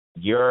want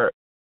your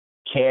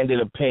candid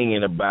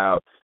opinion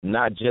about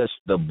not just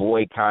the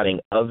boycotting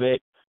of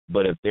it,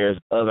 but if there's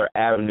other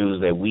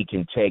avenues that we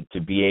can take to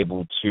be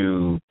able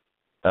to,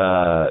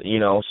 you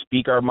know,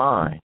 speak our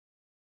mind.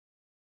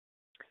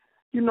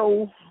 You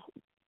know,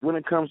 when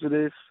it comes to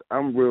this,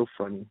 I'm real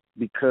funny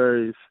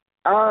because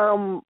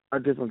I'm a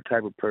different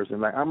type of person.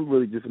 Like, I'm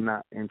really just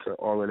not into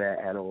all of that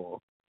at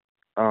all.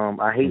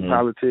 I hate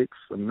politics.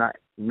 I'm not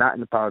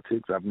into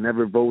politics. I've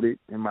never voted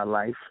in my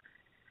life.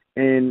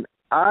 And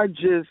I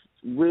just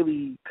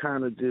really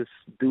kind of just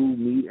do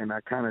me, and I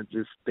kind of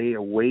just stay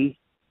away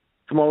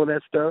from all of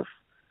that stuff.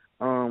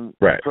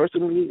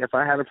 Personally, if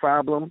I had a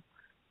problem,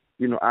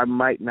 you know, I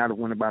might not have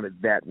went about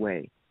it that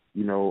way.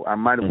 You know, I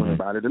might have went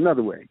about it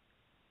another way.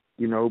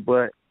 You know,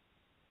 but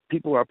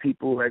people are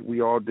people. Like, we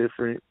all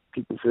different.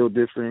 People feel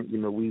different. You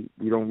know, we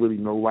don't really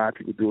know why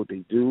people do what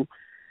they do.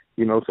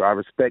 You know, so I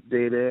respect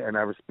data and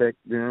I respect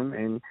them,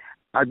 and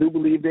I do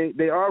believe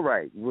they are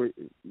right. We're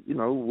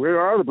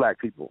all the black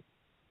people.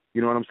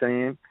 You know what I'm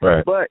saying?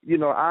 Right. But, you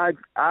know, I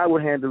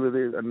would handle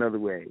it another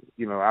way.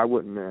 You know, I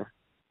wouldn't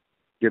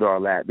get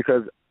all that,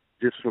 because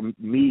just for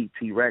me,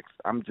 T-Rex,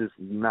 I'm just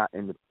not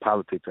into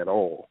politics at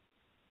all.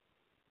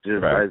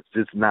 It's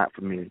just not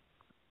for me.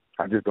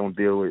 I just don't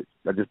deal with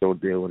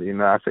it. You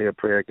know, I say a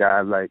prayer,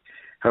 God, like,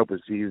 help us,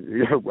 Jesus.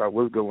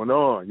 What's going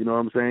on? You know what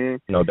I'm saying?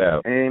 No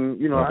doubt. And,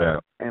 you know,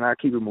 I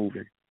keep it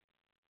moving.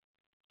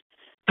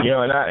 You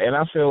know, and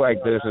I feel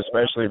like this,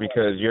 especially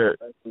because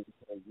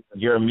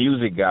you're a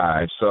music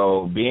guy.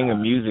 So being a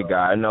music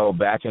guy, I know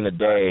back in the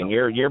day, and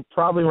you're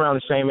probably around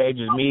the same age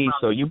as me,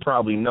 so you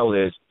probably know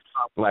this.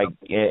 Like,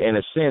 in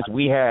a sense,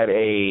 we had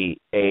a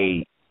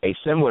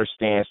similar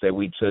stance that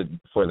we took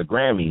for the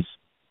Grammys,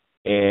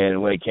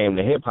 and when it came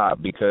to hip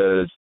hop,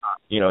 because,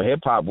 you know,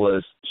 hip hop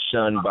was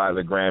shunned by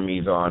the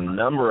Grammys on a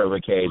number of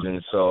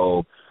occasions.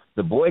 So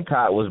the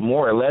boycott was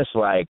more or less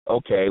like,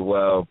 okay,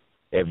 well,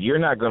 if you're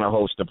not going to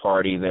host a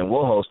party, then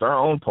we'll host our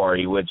own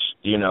party, which,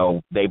 you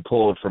know, they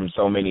pulled from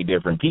so many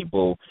different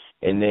people.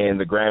 And then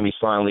the Grammys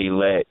finally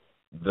let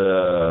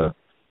they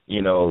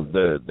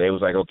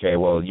was like, okay,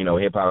 well, you know,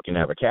 hip hop can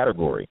have a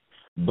category.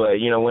 But,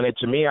 you know,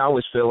 to me, I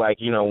always feel like,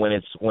 you know, when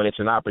it's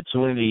an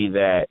opportunity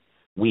that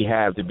we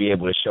have to be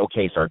able to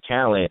showcase our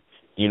talent,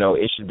 you know,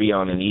 it should be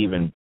on an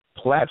even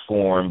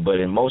platform, but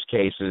in most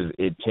cases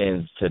it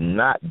tends to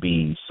not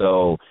be.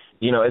 So,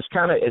 you know, it's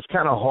kind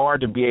of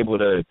hard to be able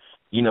to,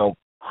 you know,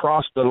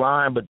 cross the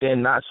line, but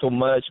then not so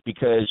much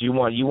because you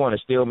want to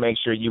still make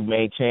sure you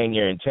maintain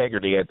your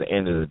integrity at the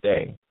end of the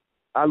day.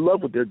 I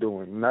love what they're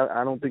doing.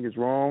 I don't think it's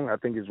wrong. I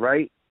think it's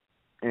right.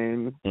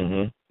 And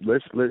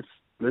let's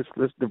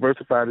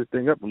diversify this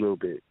thing up a little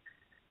bit.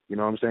 You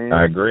know what I'm saying?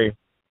 I agree.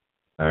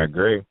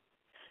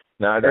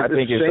 No, I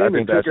think it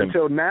took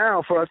until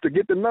now for us to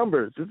get the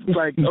numbers. It's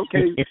like,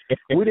 okay,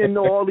 we didn't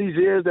know all these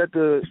years that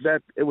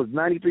it was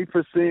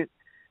 93%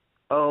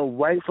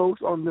 white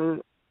folks on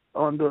the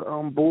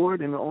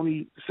board and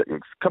only a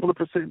couple of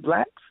percent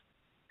blacks.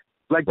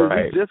 Like, did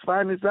we just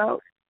find this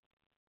out?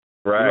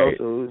 Right.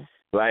 You know,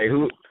 like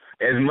who?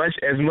 As much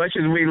as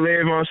we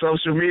live on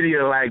social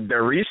media, like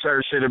the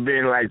research should have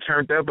been like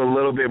turned up a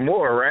little bit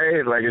more,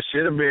 right? Like it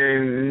should have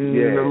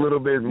been a little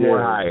bit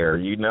more higher.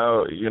 You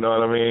know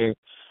what I mean?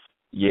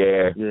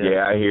 Yeah,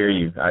 I hear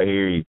you.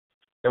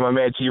 And my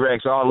man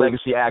T-Rex, all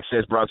Legacy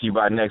Access brought to you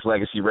by Next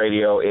Legacy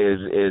Radio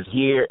is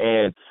here.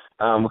 And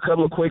a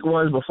couple of quick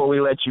ones before we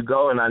let you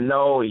go. And I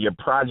know your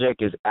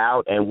project is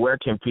out, and where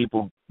can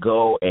people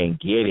go and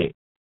get it?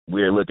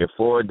 We're looking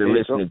forward to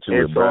listening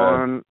to it,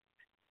 bro.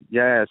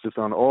 It's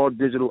on all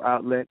digital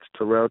outlets.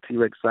 Terrell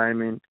T-Rex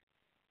Simon,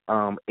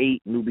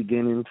 8 New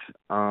Beginnings,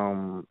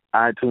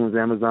 iTunes,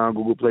 Amazon,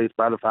 Google Play,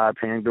 Spotify,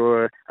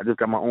 Pandora. I just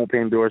got my own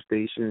Pandora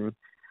station.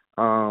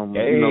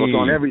 It's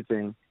on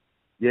everything.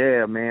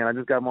 Yeah, man, I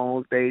just got my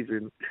own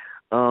station.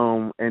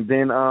 And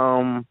then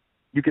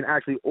you can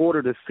actually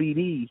order the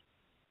CD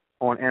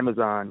on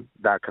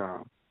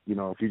Amazon.com. You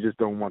know, if you just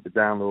don't want the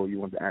download, you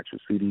want the actual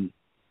CD,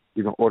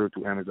 you can order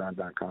through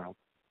Amazon.com.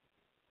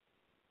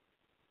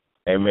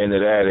 Amen to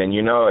that. And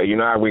you know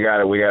how we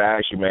gotta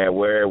ask you, man,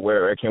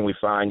 where can we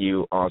find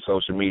you on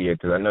social media?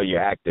 Because I know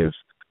you're active.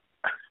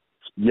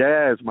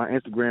 Yes, my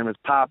Instagram is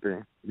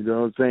popping. You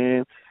know what I'm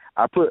saying?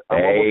 I'm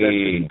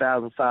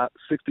almost at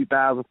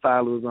 60,000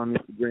 followers on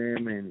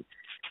Instagram, and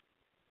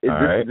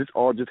this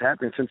all just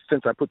happened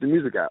since I put the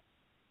music out.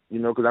 You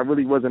know, because I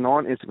really wasn't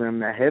on Instagram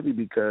that heavy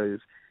because,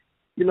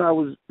 you know, I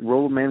was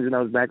road managing,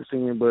 I was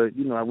magazine, but,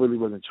 you know, I really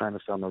wasn't trying to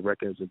sell no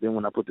records. And then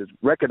when I put this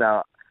record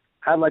out,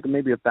 I had like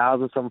maybe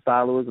 1,000-something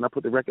followers, and I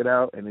put the record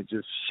out, and it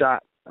just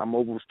shot. I'm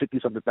over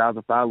 50-something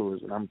thousand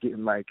followers, and I'm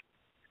getting like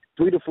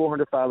 300 to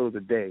 400 followers a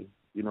day.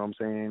 You know what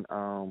I'm saying?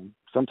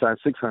 Sometimes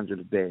 600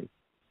 a day.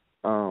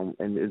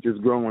 And it's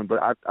just growing.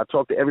 But I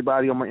talk to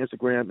everybody on my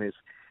Instagram.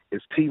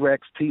 It's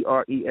T-Rex,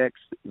 T-R-E-X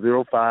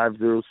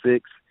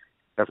 0506.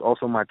 That's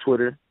also my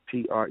Twitter,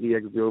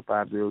 T-R-E-X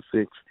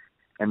 0506.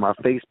 And my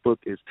Facebook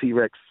is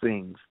T-Rex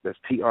Sings. That's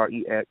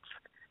T-R-E-X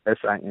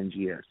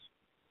S-I-N-G-S.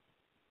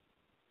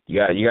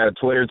 You got a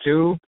Twitter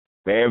too?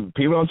 Man,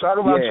 people don't talk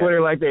about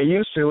Twitter like they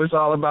used to. It's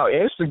all about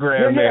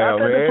Instagram now,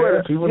 man.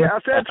 I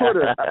said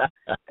Twitter.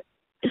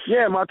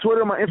 Yeah, my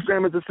Twitter and my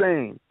Instagram is the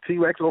same.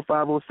 T-Rex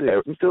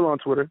 0506. I'm still on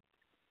Twitter.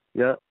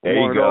 Yeah. There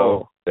you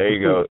go.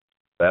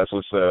 That's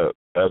what's up.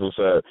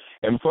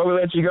 And before we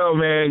let you go,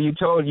 man, you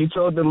told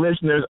the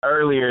listeners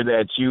earlier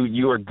that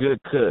you are a good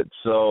cook.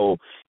 So,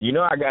 you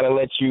know, I gotta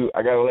let you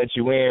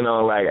in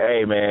on, like,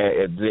 hey man,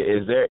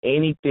 is there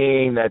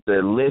anything that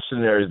the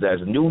listeners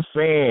that's new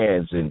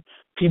fans and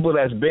people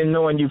that's been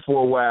knowing you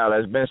for a while,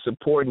 that's been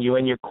supporting you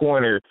in your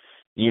corner,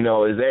 you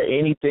know, is there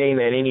anything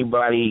that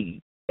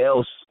anybody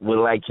else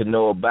would like to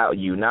know about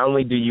you? Not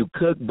only do you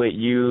cook, but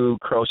you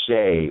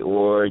crochet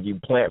or you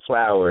plant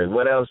flowers.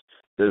 What else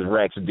does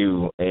Rex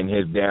do in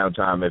his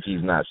downtime if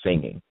he's not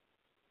singing?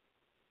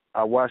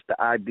 I watch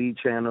the ID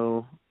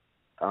channel,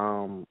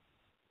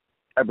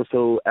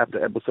 episode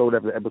after episode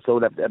after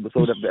episode after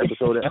episode after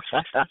episode.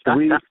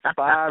 3,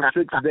 5,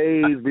 6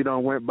 days we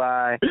done went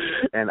by,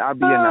 and I'll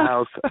be in the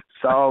house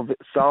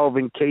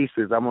solving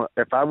cases.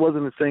 If I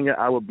wasn't a singer,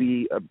 I would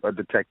be a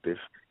detective.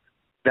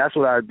 That's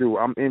what I do.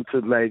 I'm into,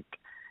 like,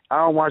 I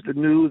don't watch the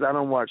news. I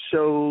don't watch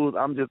shows.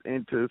 I'm just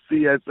into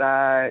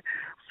CSI,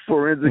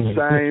 forensic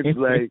science,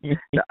 like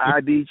the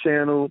ID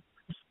channel.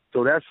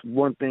 So that's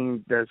one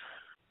thing that's,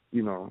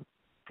 you know,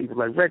 people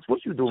like, Rex,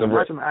 what you doing?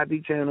 Watching the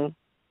ID channel?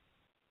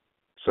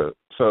 So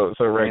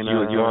Rex,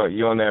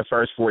 you on that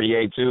first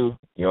 48 too?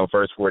 You on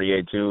first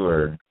 48 too,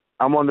 or?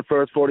 I'm on the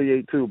first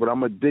 48 too, but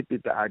I'm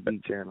addicted to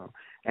ID channel,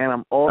 and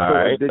I'm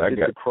also addicted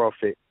to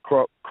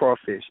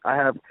crawfish. I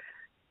have.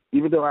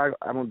 Even though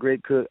I'm a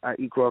great cook, I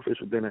eat crawfish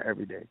for dinner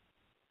every day.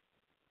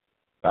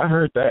 I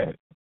heard that.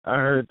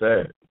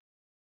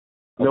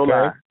 No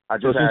lie.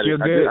 Since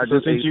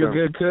you're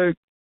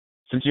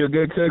a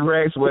good cook,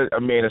 Rex,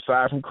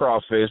 aside from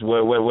crawfish,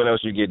 what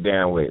else you get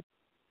down with?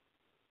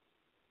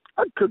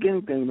 I cook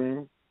anything,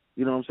 man.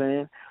 You know what I'm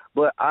saying?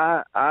 But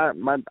I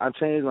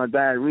changed my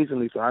diet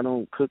recently, so I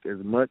don't cook as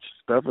much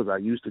stuff as I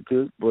used to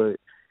cook. But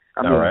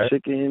I mean,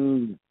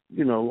 chicken,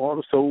 you know, all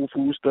the soul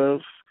food stuff.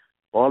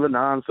 All the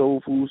non-soul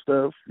food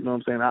stuff, you know what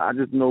I'm saying? I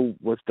just know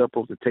what stuff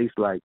supposed to taste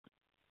like.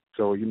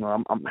 So, you know,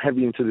 I'm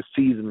heavy into the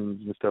seasonings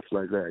and stuff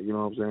like that, you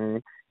know what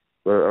I'm saying?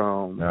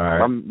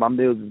 But my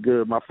meals is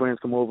good. My friends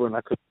come over and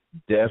I cook.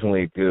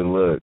 Definitely a good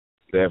look.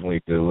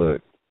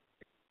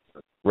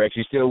 Rex,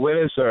 you still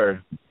with us,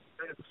 or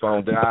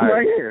phone died? I'm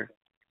right here.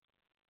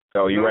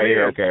 Oh, you No, right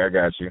here? yeah. Okay, I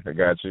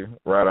got you.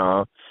 Right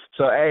on.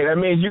 So, hey, that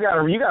means you got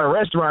a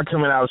restaurant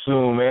coming out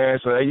soon, man.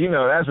 So,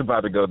 that's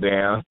about to go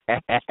down.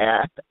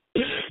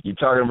 You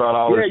talking about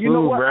all Yeah, this you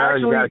know food, what? bro.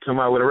 You got to come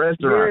out with a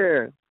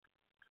restaurant.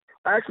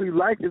 Yeah. Actually,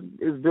 Life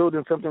is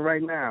building something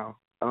right now.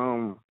 I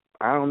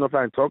don't know if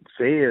I can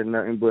say it or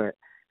nothing, but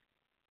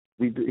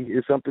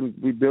it's something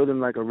we building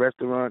like a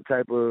restaurant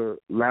type of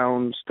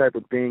lounge type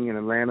of thing in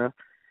Atlanta.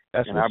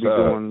 That's and what's I'll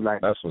be up. doing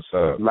like That's what's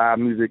up. live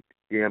music.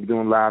 Yeah, I'm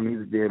doing live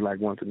music there like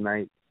once a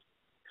night.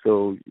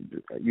 So,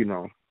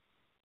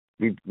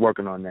 we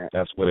working on that.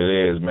 That's what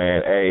it is,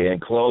 man. Hey, in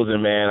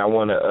closing, man, I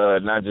want to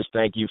not just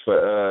thank you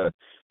for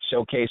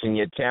showcasing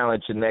your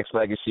talent to Next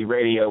Legacy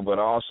Radio, but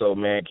also,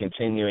 man,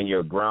 continuing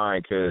your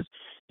grind because,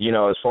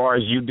 as far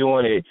as you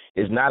doing it,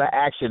 it's not an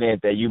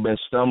accident that you've been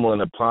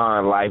stumbling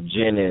upon Life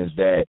Jennings,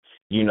 that,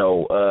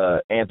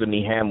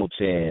 Anthony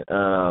Hamilton,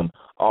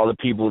 all the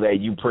people that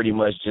you pretty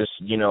much just,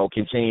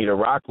 continue to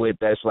rock with.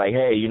 That's like,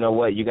 hey, you know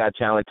what? You got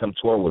talent, come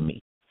tour with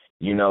me.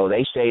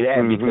 They say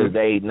that because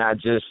they not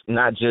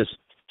just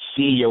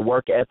see your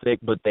work ethic,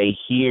 but they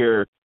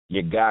hear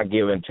your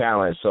God-given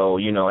talent. So,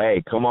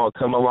 hey, come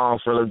along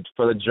for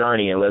the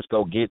journey and let's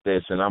go get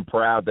this. And I'm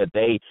proud that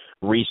they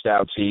reached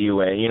out to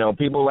you. And,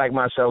 people like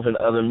myself and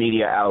other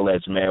media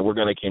outlets, man, we're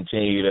going to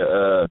continue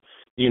to,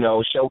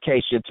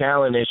 showcase your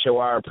talent and show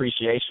our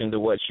appreciation to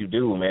what you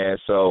do, man.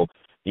 So,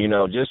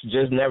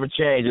 just never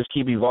change. Just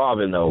keep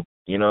evolving, though.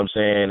 You know what I'm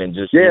saying? And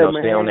just, stay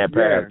on that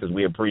path because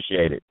we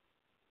appreciate it.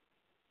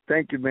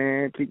 Thank you,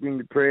 man. Keep me in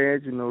the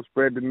prayers,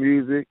 spread the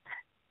music.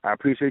 I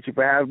appreciate you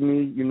for having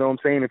me. You know what I'm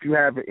saying? If you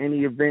have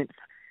any events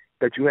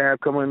that you have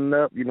coming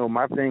up,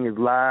 my thing is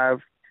live.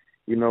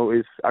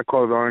 I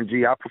call it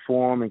R&G. I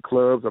perform in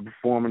clubs. I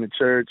perform in the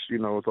church.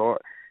 It's all,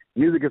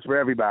 music is for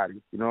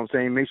everybody. You know what I'm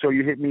saying? Make sure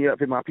you hit me up,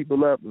 hit my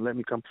people up, and let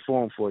me come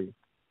perform for you.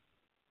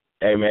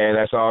 Hey, man,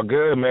 that's all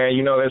good, man.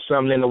 There's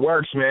something in the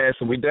works, man,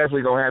 so we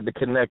definitely going to have to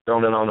connect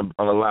on it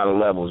on a lot of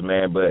levels,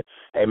 man. But,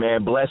 hey,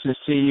 man, blessings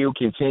to you.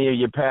 Continue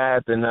your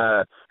path, and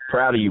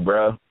proud of you,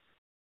 bro.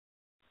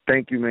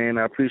 Thank you, man.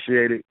 I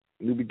appreciate it.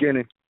 New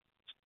beginning.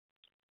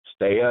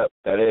 Stay up.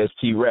 That is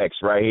T-Rex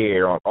right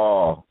here on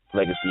All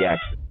Legacy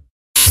Action.